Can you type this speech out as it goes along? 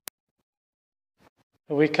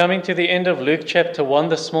We're coming to the end of Luke chapter 1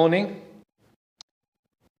 this morning.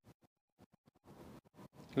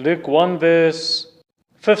 Luke 1 verse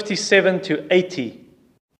 57 to 80.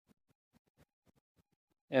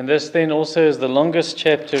 And this then also is the longest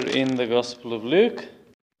chapter in the Gospel of Luke.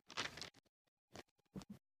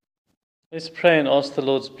 Let's pray and ask the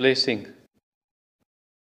Lord's blessing.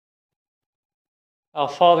 Our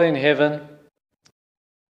Father in heaven,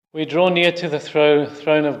 we draw near to the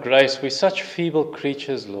throne of grace. We're such feeble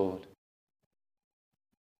creatures, Lord.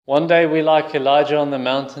 One day we're like Elijah on the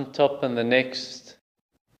mountaintop, and the next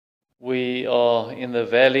we are in the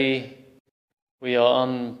valley. We are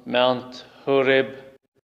on Mount Horeb,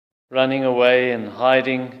 running away and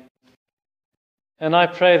hiding. And I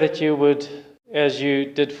pray that you would, as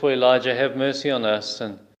you did for Elijah, have mercy on us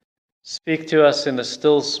and speak to us in a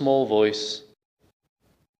still small voice.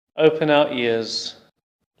 Open our ears.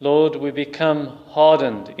 Lord, we become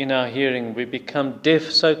hardened in our hearing. We become deaf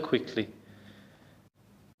so quickly,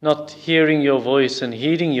 not hearing your voice and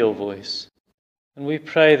heeding your voice. And we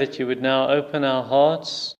pray that you would now open our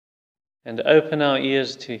hearts and open our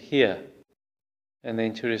ears to hear, and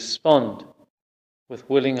then to respond with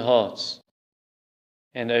willing hearts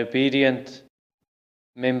and obedient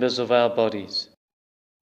members of our bodies.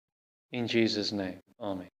 In Jesus' name,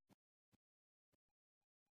 amen.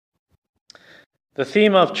 The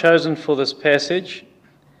theme I've chosen for this passage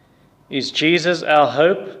is Jesus, our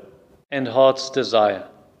hope and heart's desire.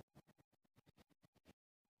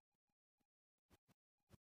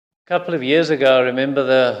 A couple of years ago, I remember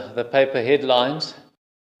the paper headlines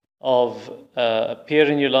of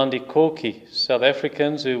Pierre and Yolandi Korki, South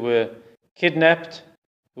Africans who were kidnapped,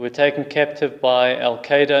 who were taken captive by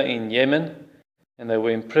Al-Qaeda in Yemen, and they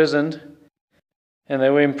were imprisoned. And they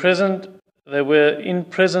were in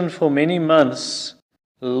prison for many months,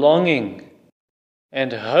 longing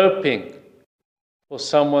and hoping for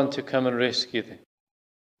someone to come and rescue them.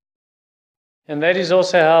 And that is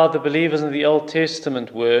also how the believers in the Old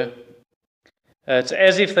Testament were. It's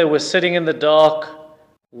as if they were sitting in the dark,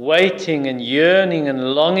 waiting and yearning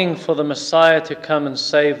and longing for the Messiah to come and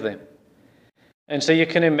save them. And so you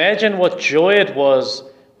can imagine what joy it was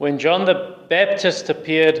when John the Baptist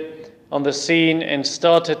appeared on the scene and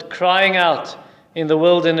started crying out in the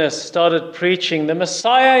wilderness, started preaching, "The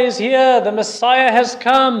Messiah is here, the Messiah has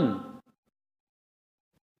come."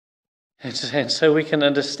 And so we can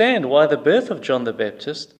understand why the birth of John the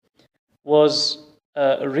Baptist was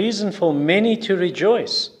a reason for many to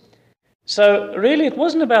rejoice. So really it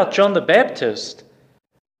wasn't about John the Baptist.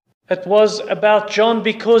 It was about John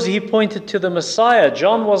because he pointed to the Messiah.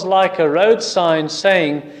 John was like a road sign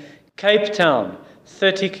saying, Cape Town,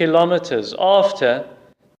 30 kilometers after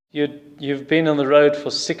you've been on the road for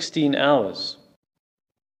 16 hours.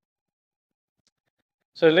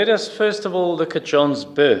 So let us first of all look at John's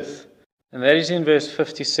birth, and that is in verse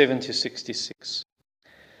 57 to 66.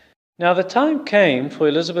 Now the time came for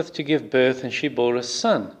Elizabeth to give birth, and she bore a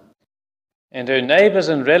son. And her neighbors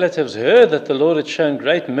and relatives heard that the Lord had shown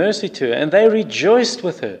great mercy to her, and they rejoiced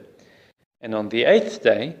with her. And on the 8th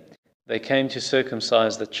day they came to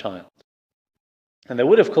circumcise the child. And they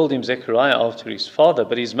would have called him Zechariah after his father,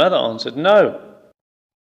 but his mother answered, "No,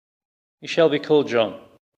 he shall be called John."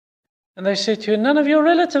 And they said to her, "None of your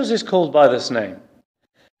relatives is called by this name."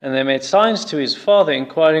 And they made signs to his father,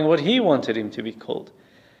 inquiring what he wanted him to be called.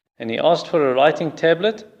 And he asked for a writing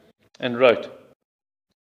tablet and wrote,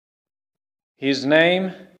 "His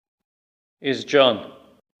name is John."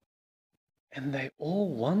 And they all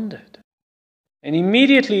wondered. And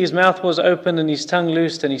immediately his mouth was opened and his tongue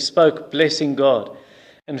loosed, and he spoke, blessing God.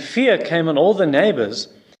 And fear came on all the neighbors,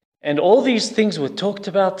 and all these things were talked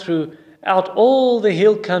about throughout all the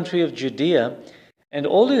hill country of Judea. And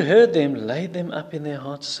all who heard them laid them up in their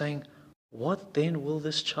hearts, saying, "What then will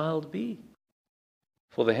this child be?"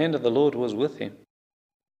 For the hand of the Lord was with him.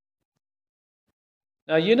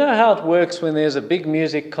 Now, you know how it works when there's a big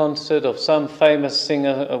music concert of some famous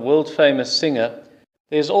singer, a world-famous singer.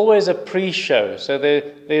 There's always a pre-show. So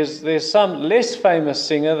there's some less famous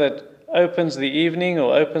singer that opens the evening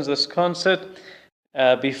or opens this concert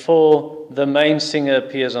before the main singer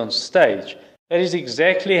appears on stage. That is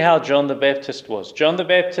exactly how John the Baptist was. John the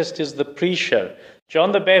Baptist is the pre-show.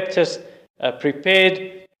 John the Baptist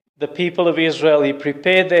prepared the people of Israel. He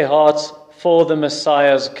prepared their hearts for the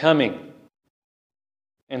Messiah's coming.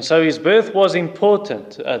 And so his birth was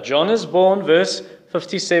important. John is born, verse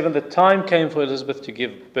 57, the time came for Elizabeth to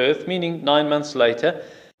give birth, meaning 9 months later.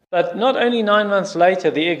 But not only 9 months later,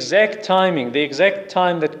 the exact timing, the exact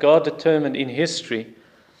time that God determined in history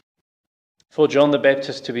for John the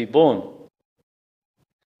Baptist to be born.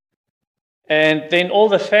 And then all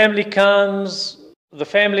the family comes, the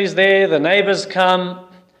family's there, the neighbors come,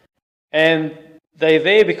 and they're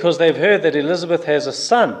there because they've heard that Elizabeth has a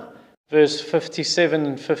son. Verse 57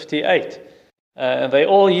 and 58. And they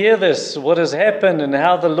all hear this, what has happened and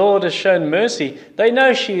how the Lord has shown mercy. They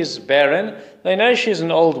know she is barren. They know she's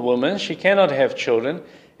an old woman. She cannot have children.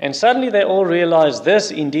 And suddenly they all realize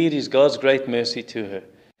this indeed is God's great mercy to her.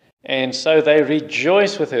 And so they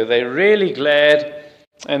rejoice with her. They're really glad.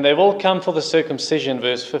 And they've all come for the circumcision,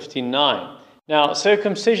 verse 59. Now,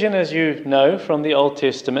 circumcision, as you know from the Old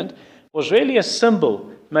Testament, was really a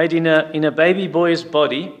symbol made in a baby boy's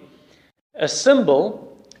body. A symbol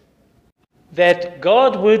that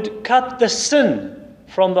God would cut the sin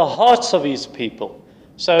from the hearts of his people.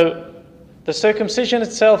 So the circumcision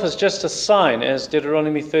itself is just a sign, as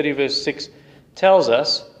Deuteronomy 30 verse 6 tells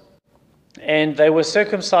us. And they were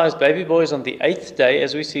circumcised baby boys on the 8th day,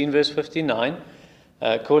 as we see in verse 59,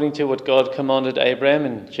 according to what God commanded Abraham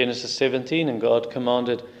in Genesis 17, and God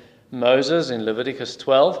commanded Moses in Leviticus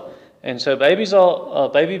 12. And so babies are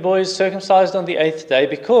baby boys circumcised on the 8th day,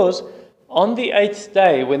 because on the 8th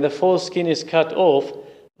day, when the foreskin is cut off,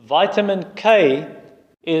 vitamin K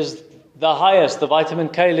is the highest. The vitamin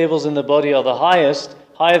K levels in the body are the highest,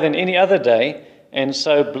 higher than any other day, and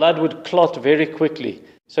so blood would clot very quickly.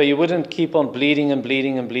 So you wouldn't keep on bleeding and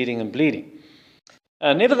bleeding and bleeding and bleeding.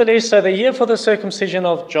 Nevertheless, so they're here for the circumcision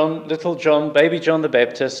of John, little John, baby John the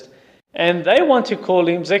Baptist, and they want to call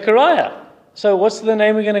him Zechariah. So what's the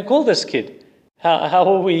name we're going to call this kid? How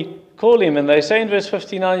will we call him? And they say in verse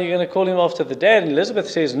 59, you're going to call him after the dad. And Elizabeth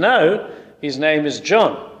says, no, his name is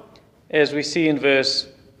John, as we see in verse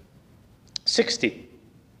 60.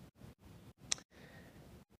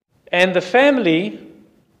 And the family,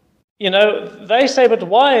 they say, but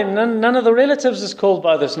why? None of the relatives is called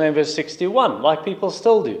by this name, verse 61, like people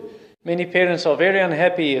still do. Many parents are very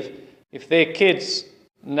unhappy if their kids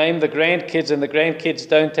name the grandkids and the grandkids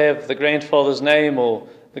don't have the grandfather's name or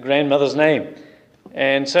the grandmother's name.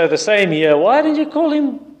 And so the same here, why didn't you call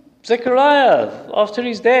him Zechariah after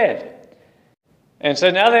his dad? And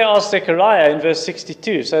so now they ask Zechariah in verse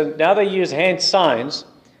 62. So now they use hand signs,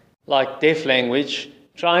 like deaf language,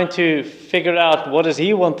 trying to figure out what does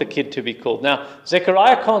he want the kid to be called. Now,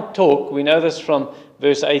 Zechariah can't talk. We know this from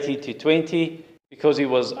verse 18 to 20, because he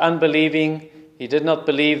was unbelieving. He did not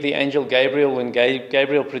believe the angel Gabriel when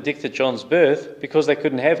Gabriel predicted John's birth, because they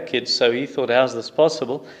couldn't have kids. So he thought, how's this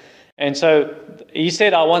possible? And so he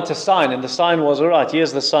said, I want a sign. And the sign was, all right,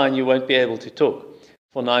 here's the sign, you won't be able to talk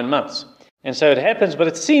for 9 months. And so it happens, but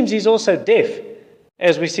it seems he's also deaf,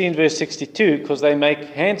 as we see in verse 62, because they make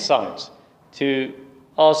hand signs to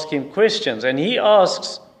ask him questions. And he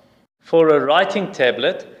asks for a writing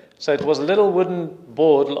tablet. So it was a little wooden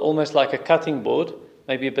board, almost like a cutting board,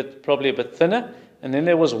 probably a bit thinner. And then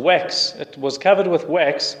there was wax. It was covered with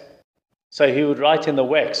wax, so he would write in the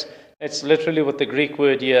wax. That's literally what the Greek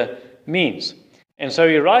word here means. And so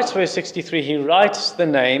he writes, verse 63, he writes the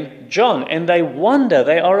name John. And they wonder,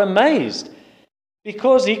 they are amazed,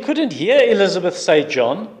 because he couldn't hear Elizabeth say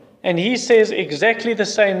John, and he says exactly the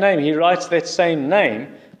same name. He writes that same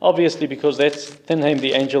name, obviously because that's the name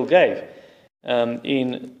the angel gave,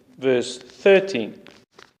 in verse 13.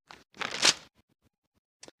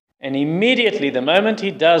 And immediately, the moment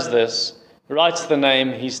he does this, writes the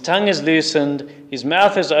name, his tongue is loosened, his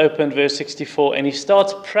mouth is opened, verse 64, and he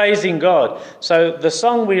starts praising God. So the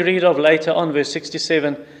song we read of later on, verse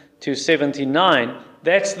 67 to 79,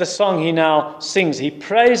 that's the song he now sings. He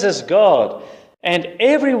praises God. And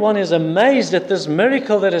everyone is amazed at this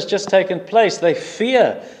miracle that has just taken place. They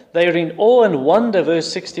fear. They're in awe and wonder,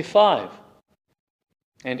 verse 65.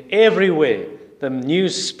 And everywhere the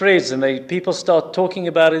news spreads and people start talking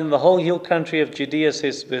about it in the whole hill country of Judea,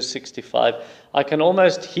 says verse 65. I can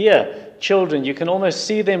almost hear children. You can almost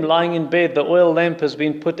see them lying in bed. The oil lamp has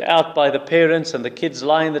been put out by the parents, and the kids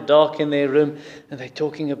lie in the dark in their room, and they're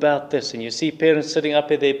talking about this. And you see parents sitting up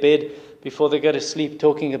in their bed before they go to sleep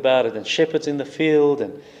talking about it, and shepherds in the field,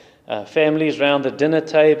 and families round the dinner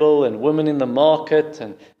table, and women in the market,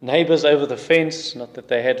 and neighbors over the fence. Not that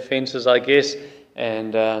they had fences, I guess.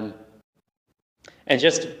 And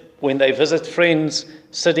just when they visit friends,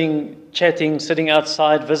 chatting, sitting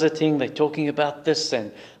outside, visiting, they're talking about this.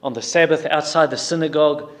 And on the Sabbath outside the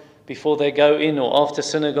synagogue, before they go in or after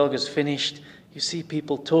synagogue is finished, you see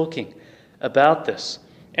people talking about this.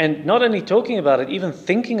 And not only talking about it, even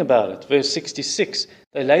thinking about it. Verse 66,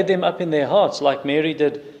 they laid them up in their hearts, like Mary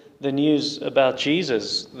did the news about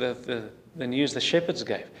Jesus, the news the shepherds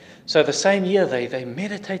gave. So the same year, they're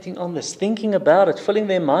meditating on this, thinking about it, filling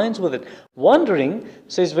their minds with it, wondering,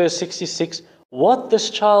 says verse 66, what this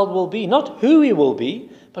child will be. Not who he will be,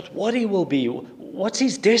 but what he will be. What's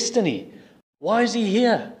his destiny? Why is he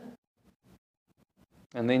here?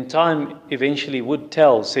 And then time eventually would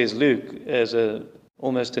tell, says Luke, as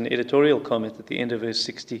almost an editorial comment at the end of verse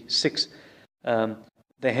 66, the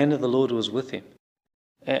hand of the Lord was with him.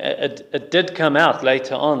 It did come out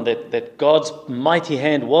later on that God's mighty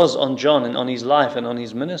hand was on John and on his life and on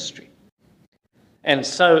his ministry. And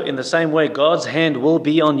so, in the same way, God's hand will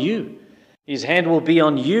be on you. His hand will be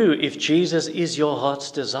on you if Jesus is your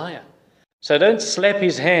heart's desire. So don't slap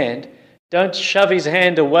his hand. Don't shove his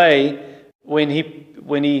hand away when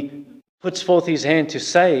he puts forth his hand to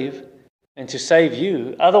save and to save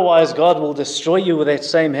you. Otherwise, God will destroy you with that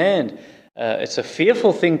same hand. It's a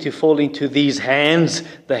fearful thing to fall into these hands,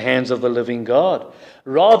 the hands of the living God.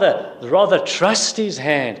 Rather trust his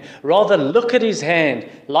hand. Rather look at his hand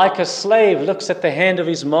like a slave looks at the hand of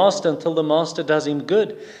his master until the master does him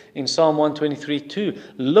good. In Psalm 123:2,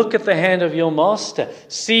 look at the hand of your master.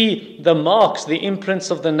 See the marks, the imprints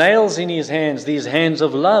of the nails in his hands, these hands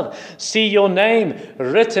of love. See your name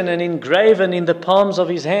written and engraven in the palms of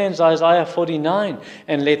his hands, Isaiah 49.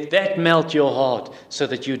 And let that melt your heart so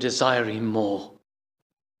that you desire him more.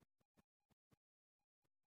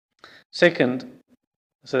 Second,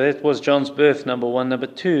 so that was John's birth, number one. Number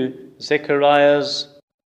two, Zechariah's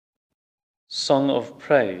song of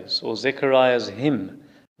praise, or Zechariah's hymn,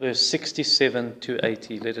 verse 67 to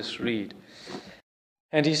 80. Let us read.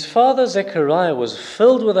 And his father Zechariah was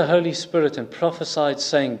filled with the Holy Spirit and prophesied,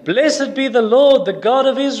 saying, Blessed be the Lord, the God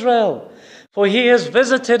of Israel, for he has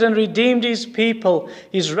visited and redeemed his people.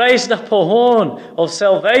 He's raised up a horn of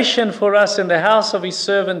salvation for us in the house of his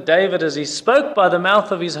servant David, as he spoke by the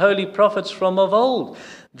mouth of his holy prophets from of old,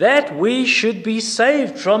 that we should be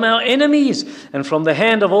saved from our enemies and from the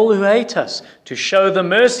hand of all who hate us, to show the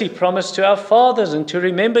mercy promised to our fathers and to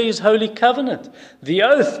remember his holy covenant, the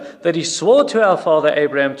oath that he swore to our father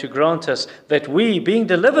Abraham to grant us, that we, being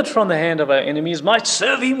delivered from the hand of our enemies, might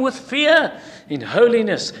serve him with fear in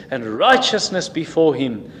holiness and righteousness before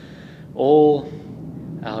him all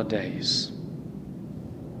our days.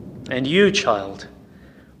 And you, child,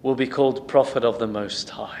 will be called prophet of the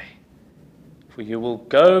Most High. For you will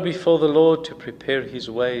go before the Lord to prepare his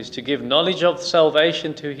ways, to give knowledge of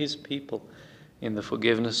salvation to his people in the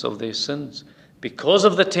forgiveness of their sins, because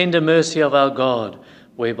of the tender mercy of our God,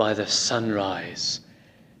 whereby the sunrise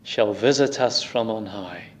shall visit us from on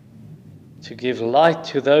high, to give light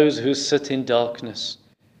to those who sit in darkness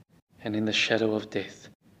and in the shadow of death,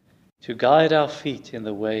 to guide our feet in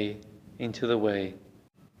the way into the way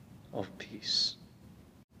of peace.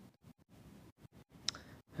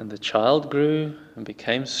 And the child grew and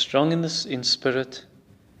became strong in spirit,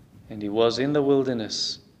 and he was in the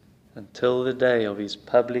wilderness until the day of his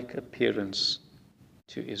public appearance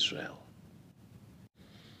to Israel.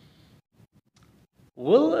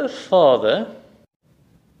 Will a father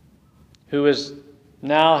who has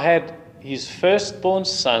now had his firstborn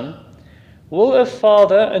son, will a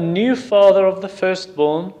father, a new father of the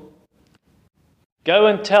firstborn, go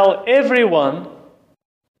and tell everyone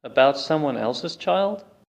about someone else's child?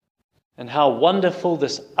 And how wonderful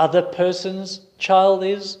this other person's child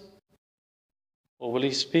is? Or will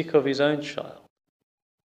he speak of his own child?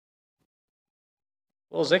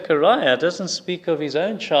 Well, Zechariah doesn't speak of his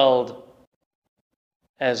own child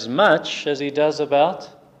as much as he does about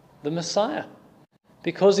the Messiah,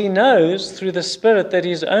 because he knows through the Spirit that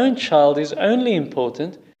his own child is only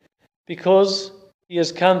important because he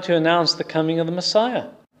has come to announce the coming of the Messiah.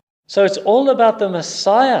 So it's all about the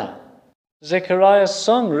Messiah. Zechariah's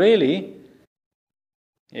song, really.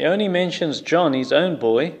 He only mentions John, his own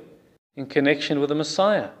boy, in connection with the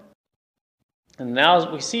Messiah. And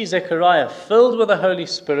now we see Zechariah filled with the Holy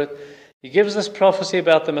Spirit. He gives this prophecy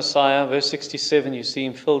about the Messiah. Verse 67, you see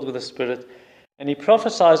him filled with the Spirit. And he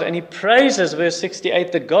prophesies and he praises, verse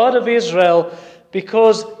 68, the God of Israel,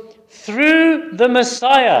 because through the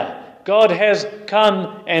Messiah, God has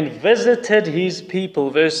come and visited his people.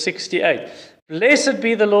 Verse 68. Blessed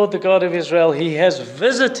be the Lord, the God of Israel. He has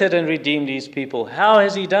visited and redeemed his people. How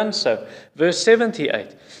has he done so? Verse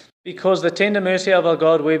 78. Because the tender mercy of our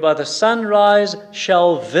God, whereby the sunrise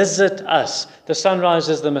shall visit us. The sunrise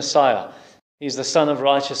is the Messiah. He's the Son of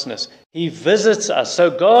righteousness. He visits us. So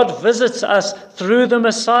God visits us through the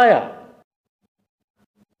Messiah.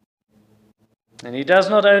 And he does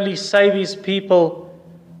not only save his people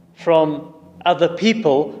from other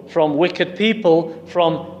people, from wicked people,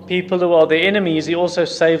 from people who are their enemies, he also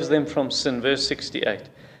saves them from sin. Verse 68.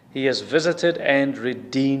 He has visited and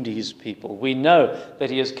redeemed his people. We know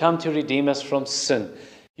that he has come to redeem us from sin.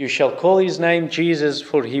 You shall call his name Jesus,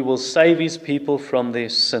 for he will save his people from their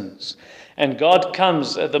sins. And God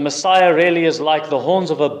comes, the Messiah really is like the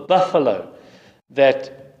horns of a buffalo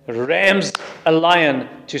that rams a lion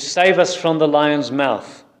to save us from the lion's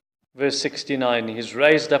mouth. Verse 69, He's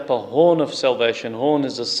raised up a horn of salvation.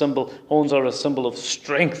 Horns are a symbol of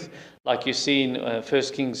strength, like you see in 1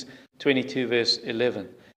 Kings 22, verse 11.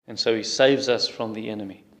 And so He saves us from the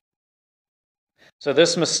enemy. So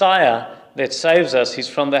this Messiah that saves us, He's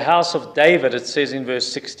from the house of David, it says in verse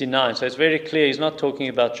 69. So it's very clear He's not talking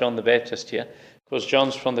about John the Baptist here, because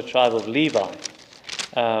John's from the tribe of Levi.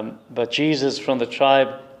 But Jesus from the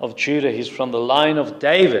tribe of Judah, He's from the line of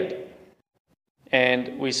David.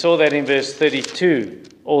 And we saw that in verse 32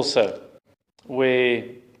 also, where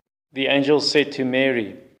the angel said to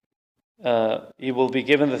Mary, He will be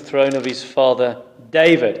given the throne of His father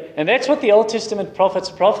David. And that's what the Old Testament prophets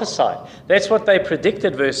prophesied. That's what they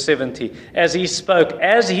predicted, verse 70, as He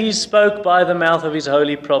spoke by the mouth of His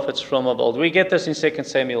holy prophets from of old. We get this in 2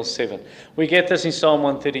 Samuel 7. We get this in Psalm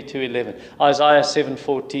 132:11, Isaiah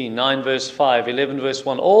 7:14, 9 verse 5, 11 verse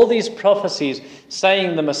 1. All these prophecies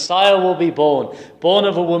saying the Messiah will be born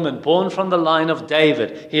of a woman, born from the line of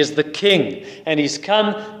David. He is the king, and He's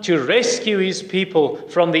come to rescue His people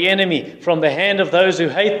from the enemy, from the hand of those who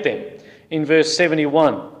hate them. In verse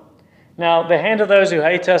 71. Now, the hand of those who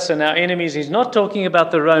hate us and our enemies, He's not talking about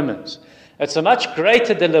the Romans. It's a much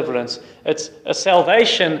greater deliverance. It's a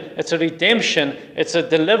salvation. It's a redemption. It's a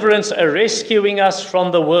deliverance, a rescuing us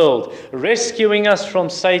from the world, rescuing us from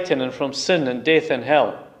Satan and from sin and death and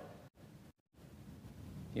hell.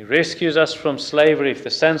 He rescues us from slavery. If the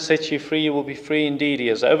Son sets you free, you will be free indeed. He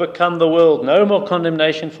has overcome the world. No more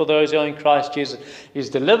condemnation for those who are in Christ Jesus. He's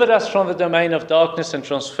delivered us from the domain of darkness and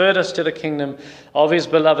transferred us to the kingdom of His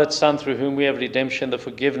beloved Son, through whom we have redemption, the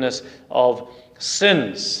forgiveness of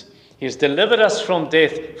sins. He has delivered us from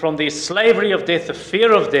death, from the slavery of death, the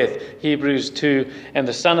fear of death, Hebrews 2. And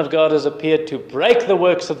the Son of God has appeared to break the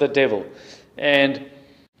works of the devil. And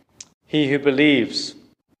he who believes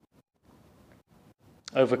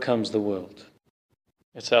overcomes the world.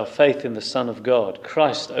 It's our faith in the Son of God.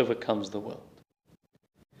 Christ overcomes the world.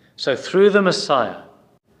 So through the Messiah,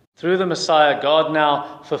 God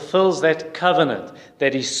now fulfills that covenant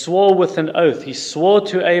that He swore with an oath. He swore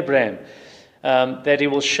to Abraham that He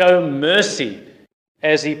will show mercy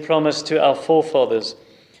as He promised to our forefathers.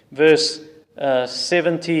 Verse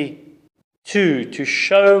 72, to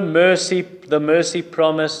show mercy, the mercy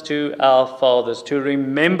promised to our fathers, to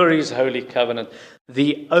remember His holy covenant,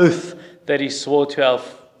 the oath that He swore to our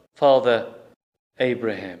father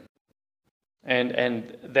Abraham.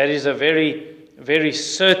 And that is a very, very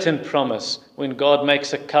certain promise. When God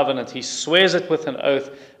makes a covenant, He swears it with an oath.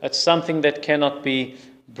 It's something that cannot be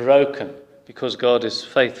broken, because God is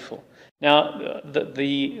faithful. Now,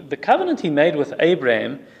 the covenant He made with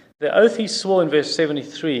Abraham, the oath He swore in verse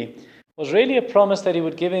 73, was really a promise that He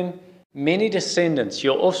would give him many descendants.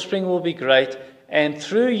 Your offspring will be great, and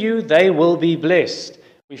through you they will be blessed.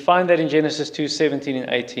 We find that in Genesis 2:17 and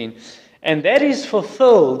 18. And that is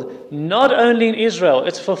fulfilled not only in Israel,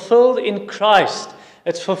 it's fulfilled in Christ.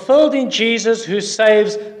 It's fulfilled in Jesus, who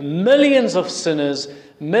saves millions of sinners,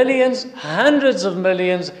 millions, hundreds of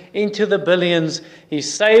millions, into the billions. He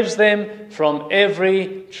saves them from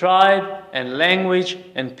every tribe and language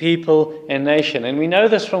and people and nation. And we know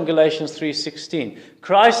this from Galatians 3:16.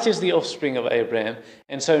 Christ is the offspring of Abraham.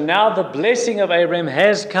 And so now the blessing of Abraham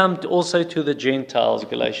has come also to the Gentiles,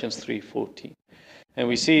 Galatians 3:14. And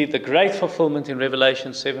we see the great fulfillment in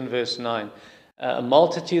Revelation 7 verse 9. A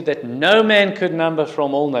multitude that no man could number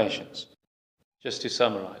from all nations. Just to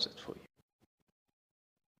summarize it for you.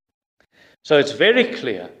 So it's very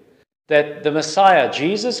clear that the Messiah,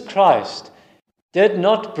 Jesus Christ, did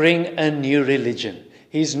not bring a new religion.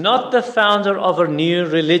 He's not the founder of a new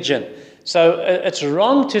religion. So it's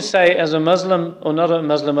wrong to say, as a Muslim, or not a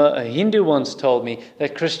Muslim, a Hindu once told me,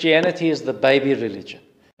 that Christianity is the baby religion.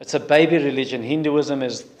 It's a baby religion. Hinduism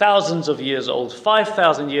is thousands of years old,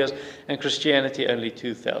 5,000 years, and Christianity only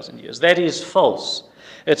 2,000 years. That is false.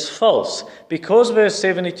 It's false, because verse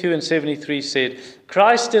 72 and 73 said,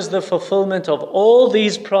 Christ is the fulfillment of all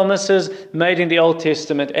these promises made in the Old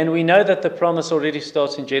Testament, and we know that the promise already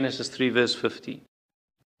starts in Genesis 3 verse 15.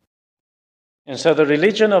 And so the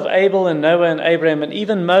religion of Abel and Noah and Abraham and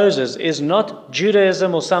even Moses is not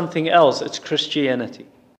Judaism or something else, it's Christianity.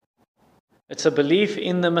 It's a belief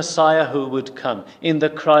in the Messiah who would come, in the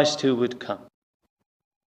Christ who would come.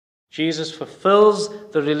 Jesus fulfills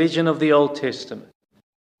the religion of the Old Testament,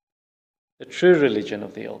 the true religion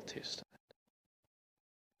of the Old Testament.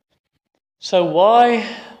 So why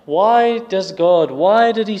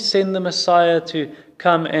did He send the Messiah to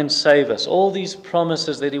come and save us? All these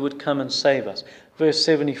promises that He would come and save us. Verse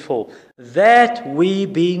 74, that we,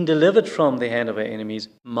 being delivered from the hand of our enemies,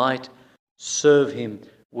 might serve Him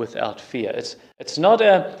without fear. It's not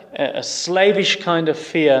a slavish kind of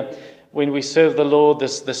fear when we serve the Lord,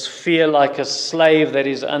 this fear like a slave that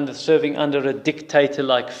is serving under a dictator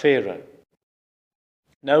like Pharaoh.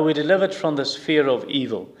 No, we're delivered from this fear of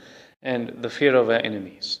evil and the fear of our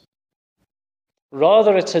enemies.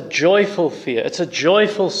 Rather, it's a joyful fear. It's a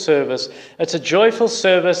joyful service. It's a joyful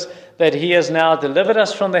service that He has now delivered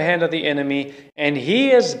us from the hand of the enemy, and He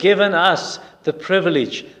has given us the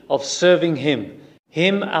privilege of serving Him.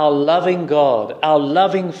 Him, our loving God, our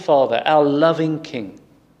loving Father, our loving King.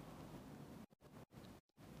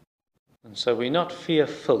 And so we're not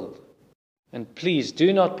fear-filled. And please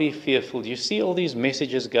do not be fearful. You see all these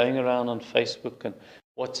messages going around on Facebook and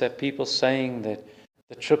WhatsApp, people saying that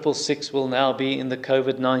the 666 will now be in the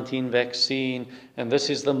COVID-19 vaccine, and this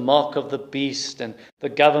is the mark of the beast, and the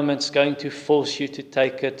government's going to force you to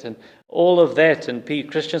take it, and all of that, and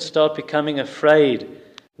Christians start becoming afraid.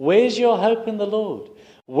 Where's your hope in the Lord?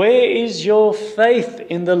 Where is your faith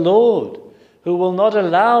in the Lord, who will not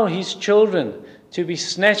allow His children to be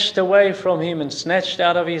snatched away from Him and snatched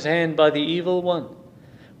out of His hand by the evil one?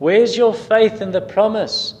 Where's your faith in the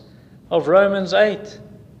promise of Romans 8?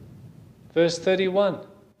 Verse 31.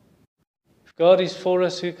 If God is for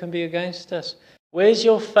us, who can be against us? Where's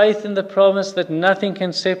your faith in the promise that nothing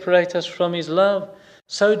can separate us from His love?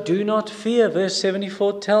 So do not fear. Verse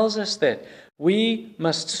 74 tells us that. We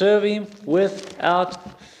must serve Him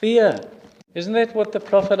without fear. Isn't that what the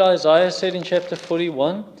prophet Isaiah said in chapter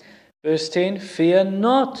 41? Verse 10, fear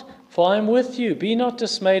not, for I am with you. Be not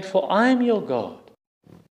dismayed, for I am your God.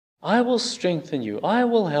 I will strengthen you. I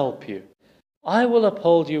will help you. I will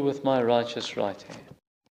uphold you with my righteous right hand.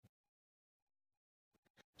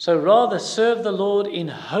 So rather serve the Lord in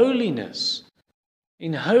holiness.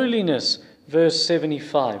 In holiness, verse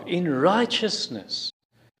 75. In righteousness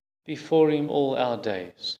before Him all our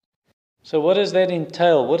days. So what does that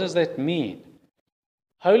entail? What does that mean?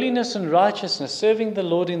 Holiness and righteousness, serving the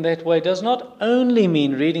Lord in that way, does not only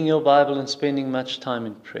mean reading your Bible and spending much time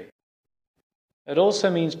in prayer. It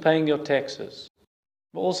also means paying your taxes.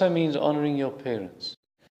 It also means honoring your parents.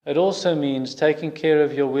 It also means taking care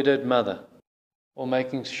of your widowed mother, or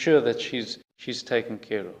making sure that she's taken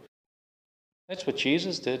care of. That's what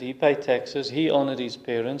Jesus did. He paid taxes. He honored His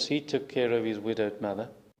parents. He took care of His widowed mother.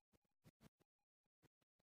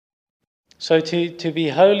 So to be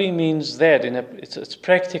holy means that. It's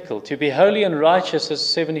practical. To be holy and righteous, as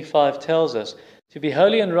 75 tells us, to be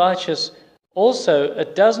holy and righteous also,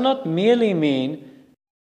 it does not merely mean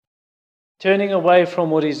turning away from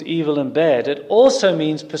what is evil and bad. It also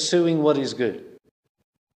means pursuing what is good.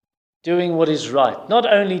 Doing what is right.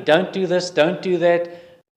 Not only don't do this, don't do that,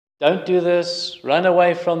 don't do this, run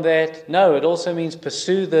away from that. No, it also means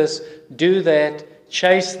pursue this, do that,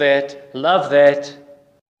 chase that, love that.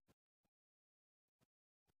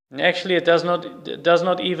 And actually, it does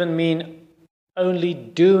not even mean only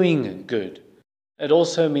doing good. It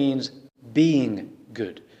also means being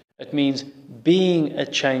good. It means being a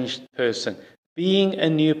changed person, being a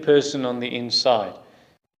new person on the inside,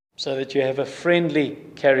 so that you have a friendly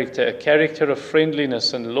character, a character of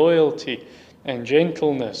friendliness and loyalty and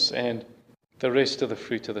gentleness and the rest of the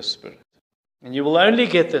fruit of the Spirit. And you will only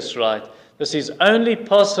get this right. This is only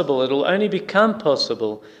possible. It will only become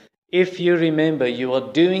possible if you remember you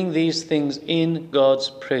are doing these things in God's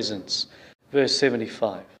presence. Verse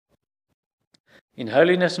 75. In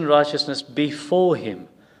holiness and righteousness before Him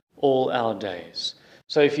all our days.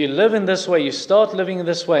 So if you live in this way, you start living in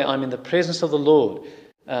this way, I'm in the presence of the Lord.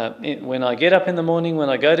 When I get up in the morning, when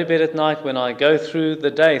I go to bed at night, when I go through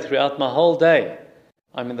the day, throughout my whole day,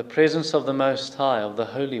 I'm in the presence of the Most High, of the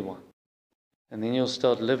Holy One. And then you'll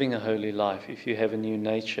start living a holy life if you have a new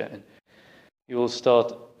nature. And you will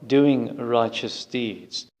start doing righteous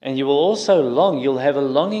deeds. And you will also you'll have a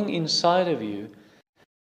longing inside of you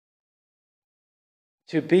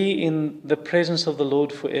to be in the presence of the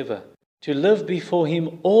Lord forever. To live before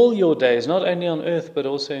Him all your days, not only on earth but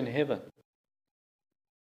also in heaven.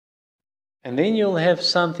 And then you'll have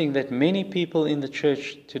something that many people in the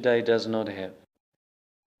church today does not have.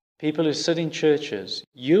 People who sit in churches,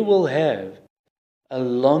 you will have a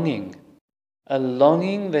longing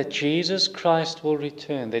that Jesus Christ will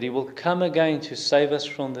return, that He will come again to save us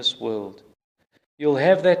from this world. You'll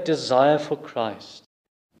have that desire for Christ.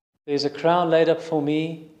 There's a crown laid up for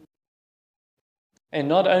me, and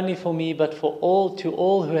not only for me, but to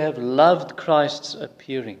all who have loved Christ's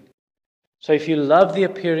appearing. So if you love the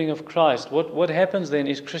appearing of Christ, what happens then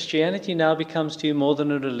is Christianity now becomes to you more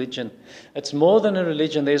than a religion. It's more than a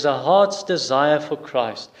religion. There's a heart's desire for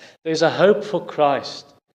Christ. There's a hope for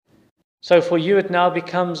Christ. So for you it now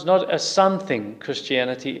becomes not a something,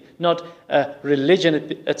 Christianity, not a religion,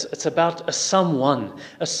 it's about a someone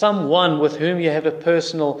with whom you have a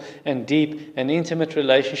personal and deep and intimate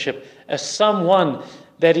relationship, a someone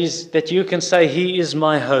that you can say, He is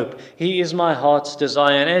my hope, He is my heart's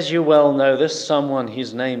desire. And as you well know, this someone,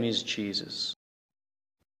 His name is Jesus.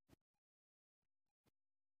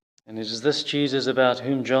 And it is this Jesus about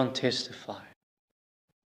whom John testified.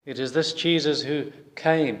 It is this Jesus who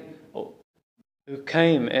came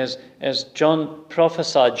as John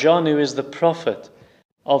prophesied. John, who is the prophet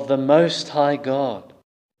of the Most High God.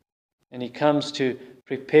 And he comes to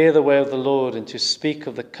prepare the way of the Lord and to speak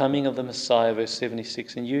of the coming of the Messiah, verse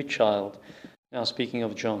 76. And you, child, now speaking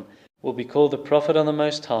of John, will be called the prophet of the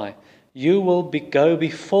Most High. You will go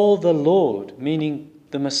before the Lord, meaning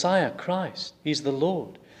the Messiah, Christ. He's the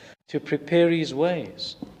Lord, to prepare His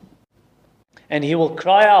ways. And He will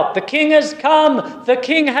cry out, the King has come, the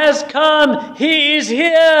King has come, He is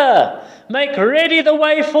here. Make ready the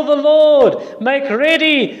way for the Lord. Make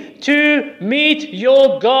ready to meet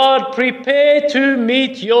your God. Prepare to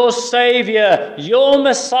meet your Savior, your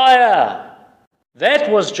Messiah. That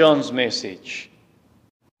was John's message,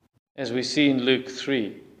 as we see in Luke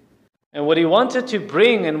 3. And what he wanted to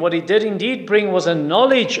bring, and what he did indeed bring, was a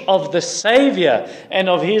knowledge of the Savior and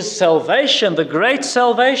of His salvation, the great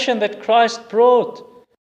salvation that Christ brought.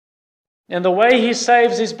 And the way He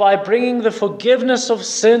saves is by bringing the forgiveness of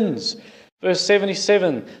sins. Verse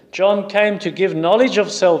 77, John came to give knowledge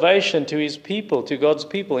of salvation to his people, to God's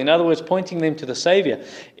people. In other words, pointing them to the Savior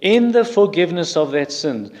in the forgiveness of that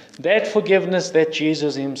sin, that forgiveness that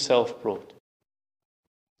Jesus Himself brought.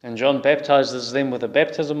 And John baptizes them with a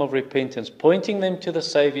baptism of repentance, pointing them to the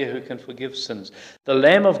Savior who can forgive sins, the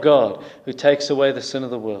Lamb of God who takes away the sin of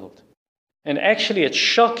the world. And actually it's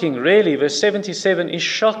shocking, really. Verse 77 is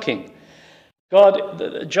shocking.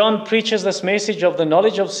 John preaches this message of the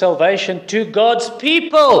knowledge of salvation to God's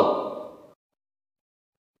people.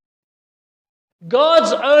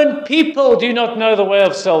 God's own people do not know the way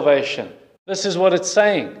of salvation. This is what it's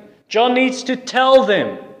saying. John needs to tell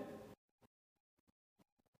them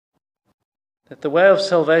that the way of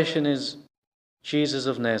salvation is Jesus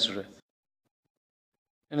of Nazareth.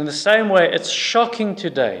 And in the same way, it's shocking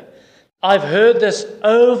today. I've heard this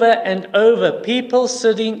over and over. People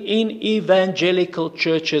sitting in evangelical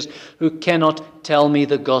churches who cannot tell me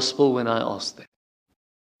the gospel when I ask them.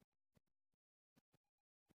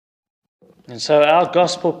 And so our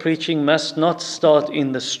gospel preaching must not start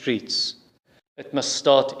in the streets. It must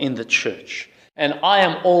start in the church. And I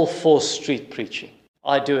am all for street preaching.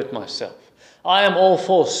 I do it myself. I am all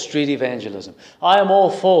for street evangelism. I am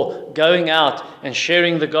all for going out and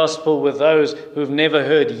sharing the gospel with those who've never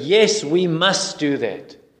heard. Yes, we must do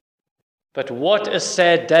that. But what a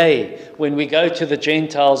sad day when we go to the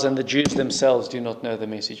Gentiles and the Jews themselves do not know the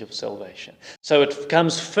message of salvation. So it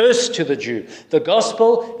comes first to the Jew. The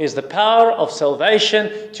gospel is the power of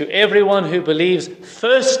salvation to everyone who believes,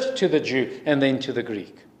 first to the Jew and then to the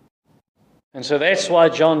Greek. And so that's why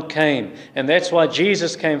John came, and that's why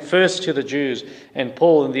Jesus came first to the Jews and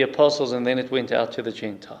Paul and the apostles, and then it went out to the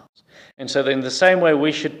Gentiles. And so in the same way,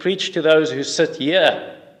 we should preach to those who sit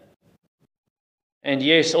here. And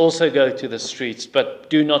yes, also go to the streets, but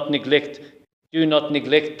do not neglect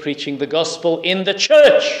preaching the gospel in the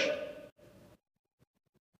church.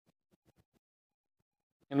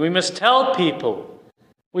 And we must tell people,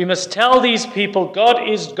 we must tell these people, God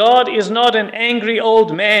is not an angry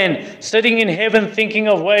old man sitting in heaven thinking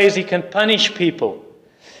of ways He can punish people.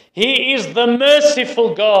 He is the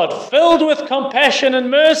merciful God, filled with compassion and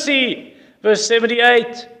mercy. Verse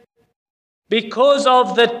 78. Because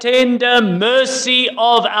of the tender mercy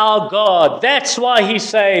of our God. That's why He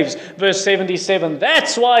saves. Verse 77.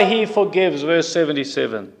 That's why He forgives. Verse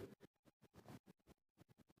 77.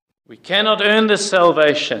 We cannot earn this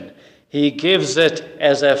salvation. He gives it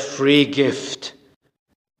as a free gift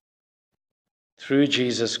through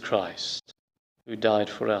Jesus Christ, who died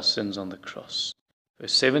for our sins on the cross.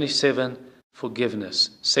 Verse 77, forgiveness.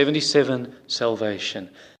 77, salvation,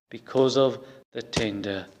 because of the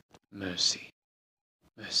tender mercy.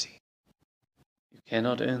 Mercy. You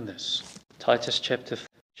cannot earn this. Titus chapter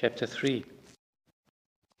 3,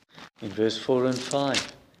 in verse 4 and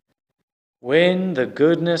 5. When the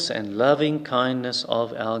goodness and loving kindness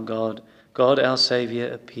of our God our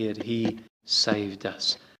Savior appeared, He saved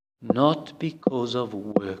us, not because of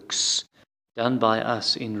works done by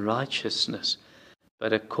us in righteousness,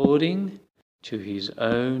 but according to His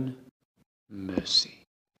own mercy.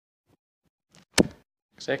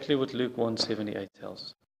 Exactly what Luke 1:78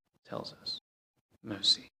 tells us.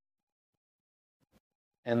 Mercy.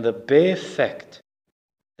 And the bare fact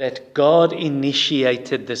that God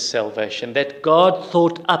initiated this salvation, that God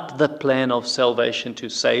thought up the plan of salvation to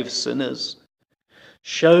save sinners,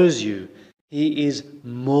 shows you He is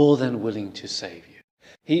more than willing to save you.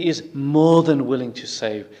 He is more than willing to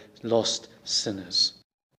save lost sinners.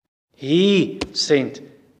 He sent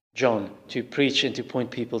John to preach and to point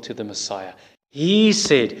people to the Messiah. He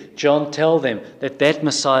said, John, tell them that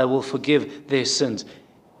Messiah will forgive their sins.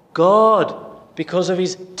 God, because of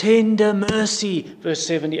His tender mercy, verse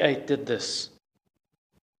 78, did this.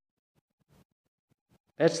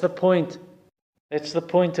 That's the point. That's the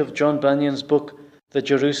point of John Bunyan's book, The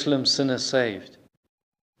Jerusalem Sinner Saved.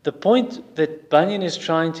 The point that Bunyan is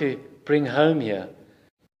trying to bring home here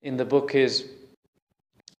in the book is,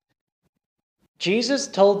 Jesus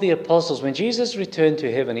told the apostles, when Jesus returned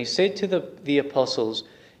to heaven, He said to the apostles,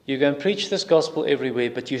 you go and preach this gospel everywhere,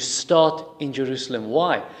 but you start in Jerusalem.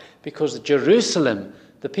 Why? Because Jerusalem,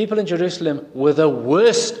 the people in Jerusalem, were the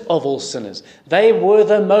worst of all sinners. They were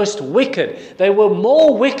the most wicked. They were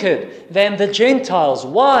more wicked than the Gentiles.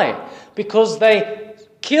 Why? Because they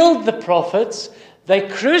killed the prophets. They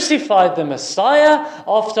crucified the Messiah.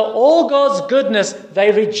 After all God's goodness,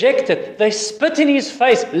 they rejected. They spit in His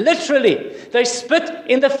face, literally. They spit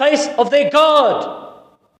in the face of their God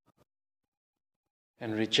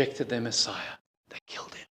and rejected their Messiah. They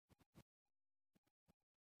killed Him.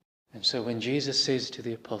 And so when Jesus says to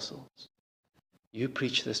the apostles, you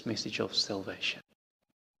preach this message of salvation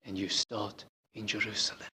and you start in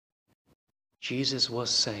Jerusalem, Jesus was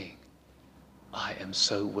saying, I am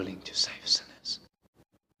so willing to save sinners.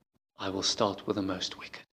 I will start with the most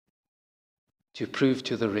wicked, to prove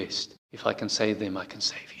to the rest, if I can save them, I can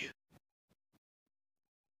save you.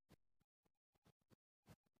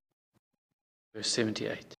 Verse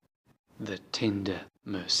 78, the tender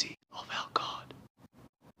mercy of our God.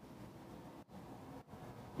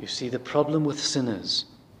 You see, the problem with sinners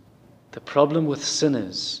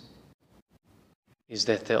is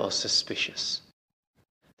that they are suspicious.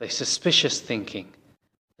 They're suspicious, thinking,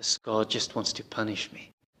 this God just wants to punish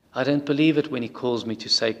me. I don't believe it when He calls me to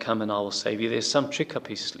say, come and I will save you. There's some trick up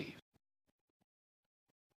His sleeve.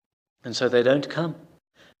 And so they don't come.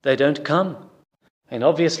 They don't come. And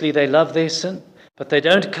obviously they love their sin, but they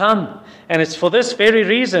don't come. And it's for this very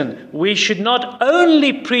reason we should not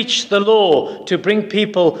only preach the law to bring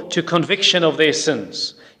people to conviction of their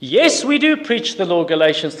sins. Yes, we do preach the law,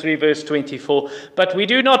 Galatians 3 verse 24, but we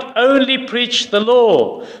do not only preach the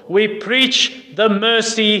law, we preach the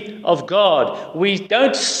mercy of God. We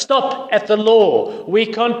don't stop at the law. We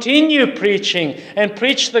continue preaching and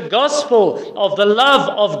preach the gospel of the love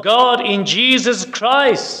of God in Jesus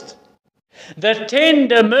Christ. The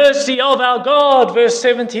tender mercy of our God, verse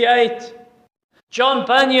 78. John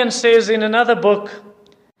Bunyan says in another book,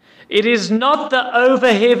 it is not the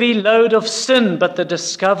over-heavy load of sin, but the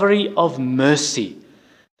discovery of mercy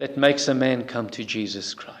that makes a man come to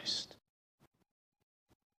Jesus Christ.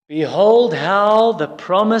 Behold how the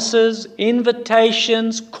promises,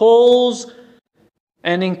 invitations, calls,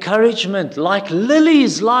 and encouragement like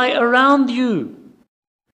lilies lie around you.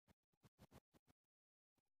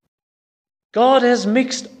 God has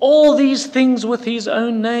mixed all these things with His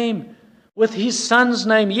own name, with His Son's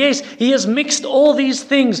name. Yes, He has mixed all these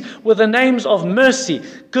things with the names of mercy,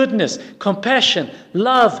 goodness, compassion,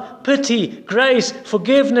 love, pity, grace,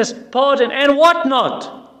 forgiveness, pardon, and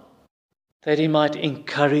whatnot, that He might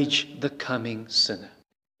encourage the coming sinner.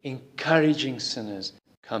 Encouraging sinners,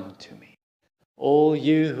 come to me. All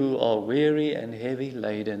you who are weary and heavy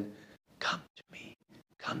laden, come to me.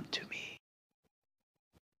 Come to me.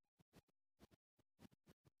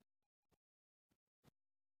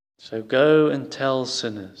 So go and tell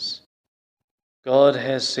sinners, God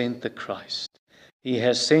has sent the Christ. He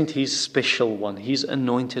has sent His special one, His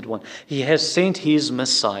anointed one. He has sent His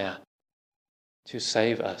Messiah to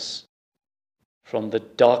save us from the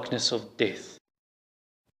darkness of death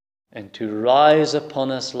and to rise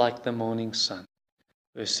upon us like the morning sun.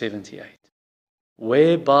 Verse 78.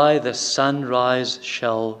 Whereby the sunrise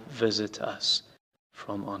shall visit us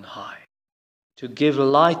from on high, to give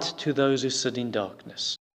light to those who sit in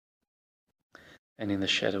darkness and in the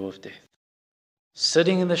shadow of death.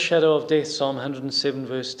 Sitting in the shadow of death, Psalm 107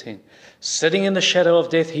 verse 10. Sitting in the shadow of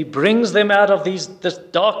death, He brings them out of this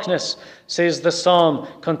darkness, says the psalm,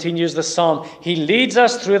 continues the psalm. He leads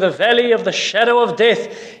us through the valley of the shadow of death.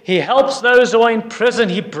 He helps those who are in prison.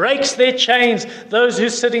 He breaks their chains, those who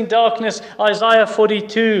sit in darkness. Isaiah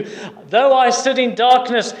 42. Though I sit in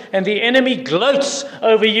darkness and the enemy gloats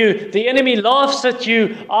over you, the enemy laughs at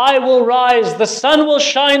you, I will rise. The sun will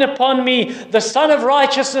shine upon me. The sun of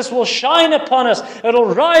righteousness will shine upon us. It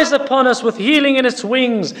will rise upon us with healing in its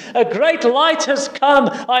wings. A great light has come.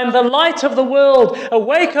 I am the light of the world.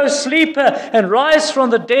 Awake, O sleeper, and rise from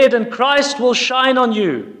the dead, and Christ will shine on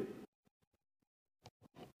you.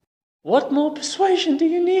 What more persuasion do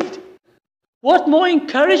you need? What more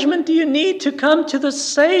encouragement do you need to come to the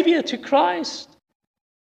Savior, to Christ?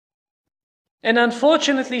 And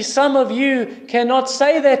unfortunately, some of you cannot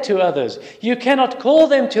say that to others. You cannot call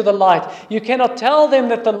them to the light. You cannot tell them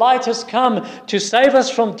that the light has come to save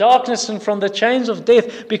us from darkness and from the chains of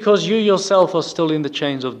death, because you yourself are still in the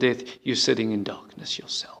chains of death. You're sitting in darkness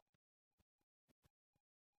yourself.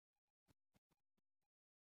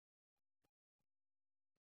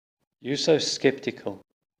 You're so skeptical.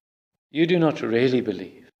 You do not really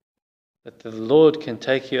believe that the Lord can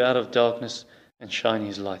take you out of darkness and shine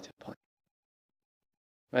His light upon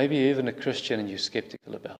you. Maybe you're even a Christian and you're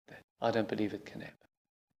skeptical about that. I don't believe it can happen.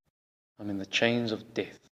 I'm in the chains of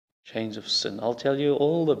death, chains of sin. I'll tell you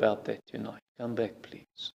all about that tonight. Come back,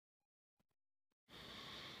 please.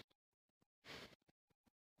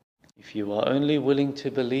 If you are only willing to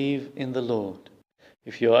believe in the Lord,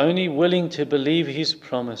 if you are only willing to believe His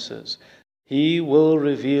promises, He will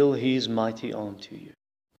reveal His mighty arm to you.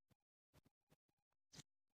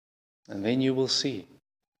 And then you will see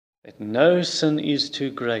that no sin is too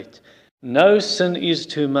great, no sin is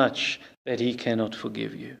too much that He cannot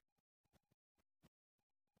forgive you.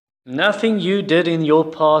 Nothing you did in your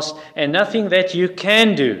past and nothing that you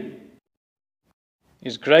can do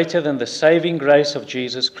is greater than the saving grace of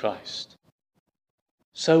Jesus Christ.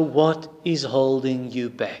 So what is holding you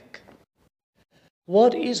back?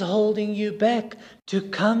 What is holding you back to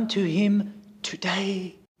come to Him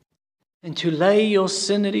today and to lay your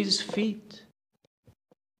sin at His feet?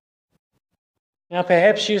 Now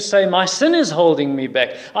perhaps you say, my sin is holding me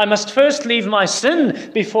back. I must first leave my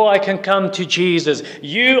sin before I can come to Jesus.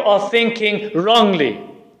 You are thinking wrongly.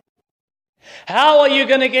 How are you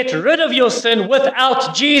going to get rid of your sin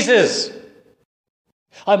without Jesus?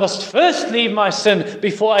 I must first leave my sin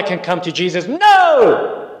before I can come to Jesus.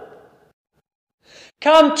 No!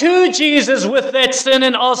 Come to Jesus with that sin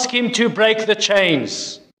and ask Him to break the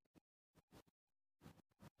chains.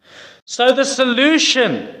 So the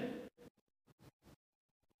solution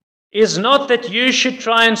is not that you should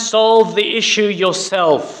try and solve the issue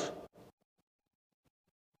yourself.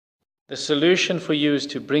 The solution for you is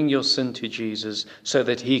to bring your sin to Jesus so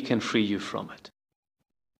that He can free you from it.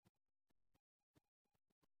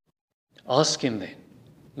 Ask Him then,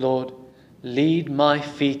 Lord, lead my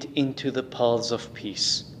feet into the paths of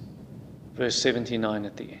peace. Verse 79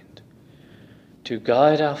 at the end. To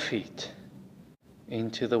guide our feet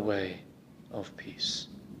into the way of peace.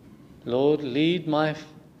 Lord, lead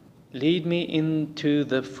me into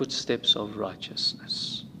the footsteps of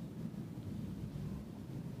righteousness.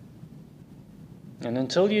 And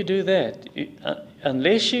until you do that,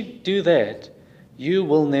 unless you do that, you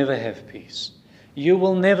will never have peace. You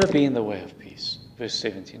will never be in the way of peace. Verse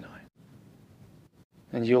 79.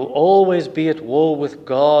 And you'll always be at war with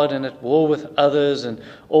God and at war with others and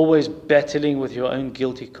always battling with your own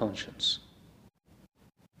guilty conscience.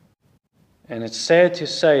 And it's sad to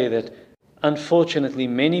say that unfortunately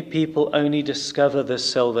many people only discover this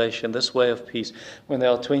salvation, this way of peace, when they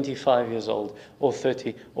are 25 years old or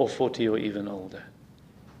 30 or 40 or even older.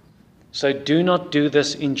 So do not do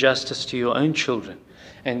this injustice to your own children.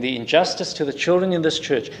 And the injustice to the children in this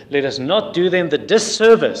church, let us not do them the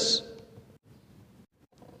disservice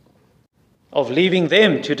of leaving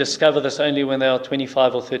them to discover this only when they are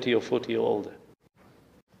 25 or 30 or 40 or older.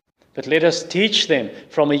 But let us teach them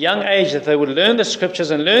from a young age that they would learn the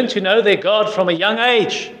Scriptures and learn to know their God from a young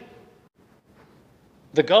age.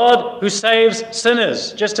 The God who saves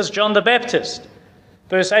sinners, just as John the Baptist.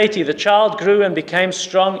 Verse 80, the child grew and became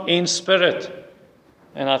strong in spirit.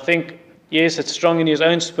 And I think, yes, it's strong in his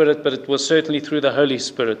own spirit, but it was certainly through the Holy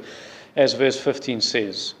Spirit, as verse 15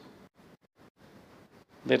 says.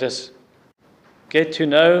 Let us get to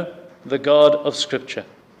know the God of Scripture,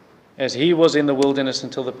 as He was in the wilderness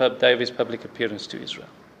until the day of His public appearance to Israel.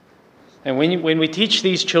 And when we teach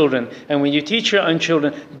these children, and when you teach your own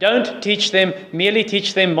children, don't merely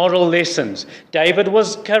teach them moral lessons. David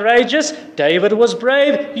was courageous, David was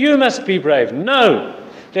brave, you must be brave. No.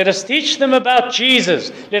 Let us teach them about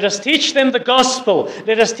Jesus. Let us teach them the gospel.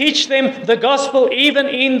 Let us teach them the gospel even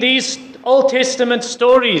in these Old Testament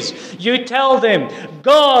stories. You tell them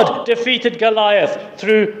God defeated Goliath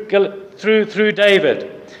through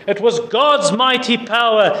David. It was God's mighty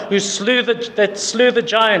power who slew the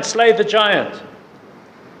giant, slayed the giant.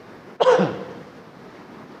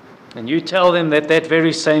 And you tell them that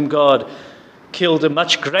very same God killed a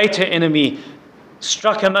much greater enemy,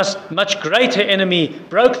 struck a much greater enemy,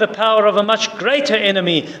 broke the power of a much greater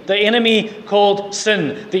enemy, the enemy called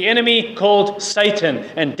sin, the enemy called Satan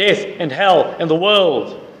and death and hell and the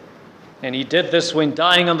world. And he did this when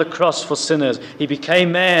dying on the cross for sinners. He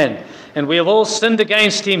became man, and we have all sinned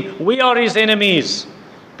against him. We are his enemies.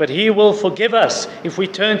 But he will forgive us if we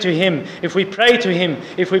turn to him, if we pray to him,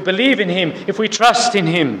 if we believe in him, if we trust in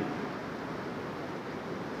him.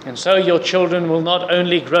 And so your children will not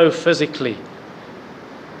only grow physically,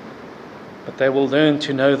 but they will learn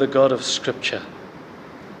to know the God of Scripture.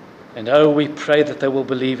 And we pray that they will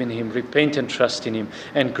believe in him, repent and trust in him,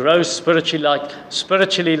 and grow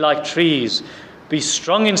spiritually like trees. Be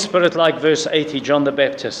strong in spirit like verse 80, John the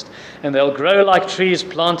Baptist. And they'll grow like trees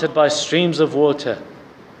planted by streams of water.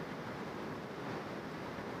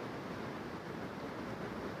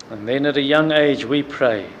 And then at a young age we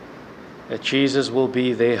pray that Jesus will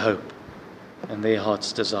be their hope and their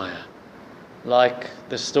heart's desire. Like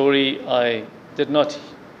the story I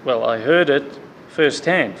heard it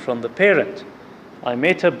firsthand from the parent. I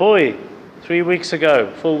met a boy 4 weeks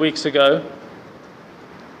ago,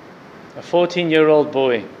 a 14-year-old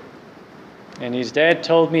boy, and his dad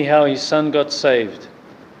told me how his son got saved.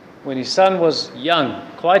 When his son was young,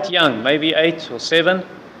 quite young, maybe 8 or 7,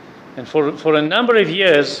 and for a number of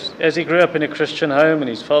years, as he grew up in a Christian home and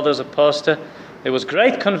his father's a pastor, there was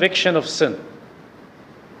great conviction of sin.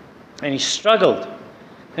 And he struggled.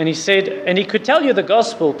 And he said, and he could tell you the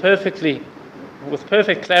gospel perfectly, with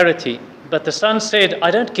perfect clarity, but the son said, I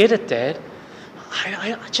don't get it, Dad.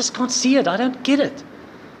 I just can't see it. I don't get it.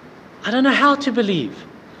 I don't know how to believe.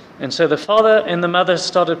 And so the father and the mother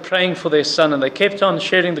started praying for their son, and they kept on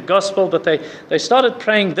sharing the gospel, but they started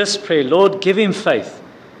praying this prayer: Lord, give him faith.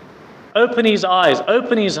 Open his eyes,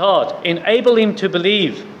 open his heart, enable him to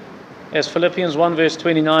believe, as Philippians 1 verse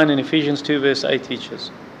 29 and Ephesians 2 verse 8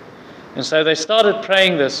 teaches. And so they started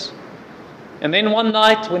praying this. And then one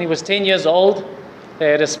night, when he was 10 years old,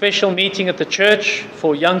 they had a special meeting at the church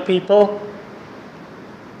for young people.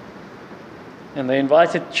 And they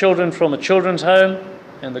invited children from a children's home,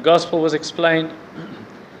 and the gospel was explained.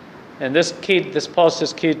 And this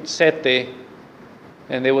pastor's kid sat there,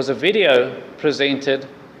 and there was a video presented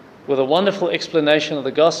with a wonderful explanation of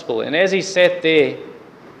the gospel. And as he sat there,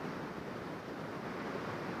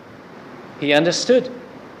 he understood.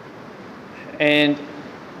 And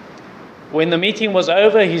when the meeting was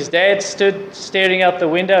over, his dad stood staring out the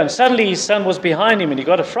window, and suddenly his son was behind him, and he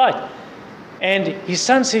got a fright. And his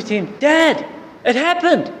son said to him, Dad, it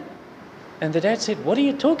happened. And the dad said, what are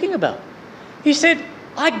you talking about? He said,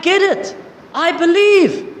 I get it. I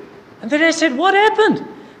believe. And the dad said, what happened?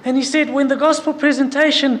 And he said, when the gospel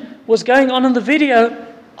presentation was going on in the video,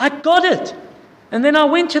 I got it. And then I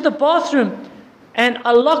went to the bathroom and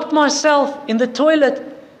I locked myself in the toilet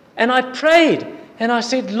and I prayed. And I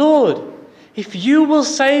said, Lord, if you will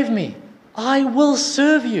save me, I will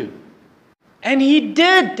serve you. And he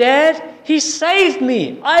did, Dad. He saved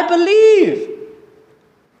me. I believe.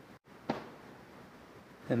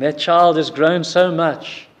 And that child has grown so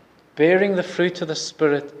much, bearing the fruit of the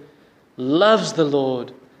Spirit, loves the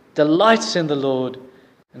Lord, delights in the Lord,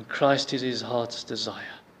 and Christ is his heart's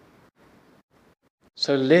desire.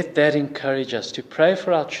 So let that encourage us to pray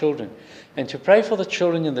for our children and to pray for the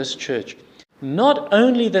children in this church. Not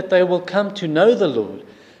only that they will come to know the Lord,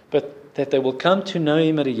 but that they will come to know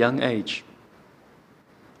him at a young age.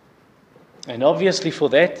 And obviously for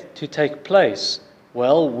that to take place,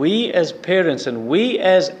 well, we as parents and we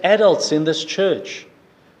as adults in this church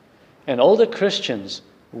and older Christians,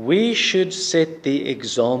 we should set the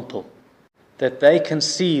example that they can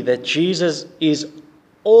see that Jesus is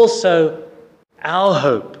also our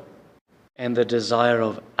hope and the desire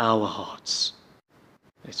of our hearts.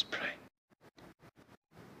 Let's pray.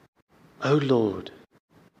 O Lord,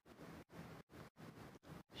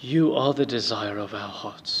 you are the desire of our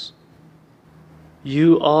hearts.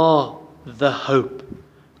 You are the hope,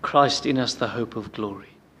 Christ in us, the hope of glory.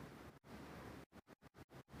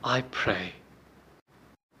 I pray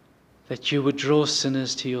that you would draw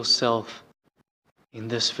sinners to yourself in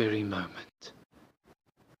this very moment.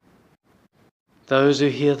 Those who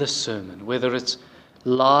hear the sermon, whether it's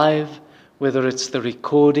live, whether it's the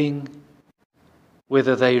recording,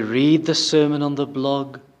 whether they read the sermon on the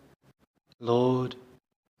blog, Lord,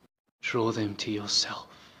 draw them to yourself.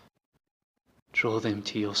 Draw them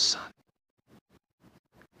to your Son.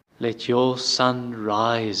 let your sun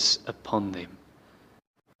rise upon them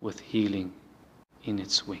with healing in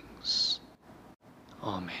its wings.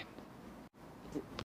 Amen.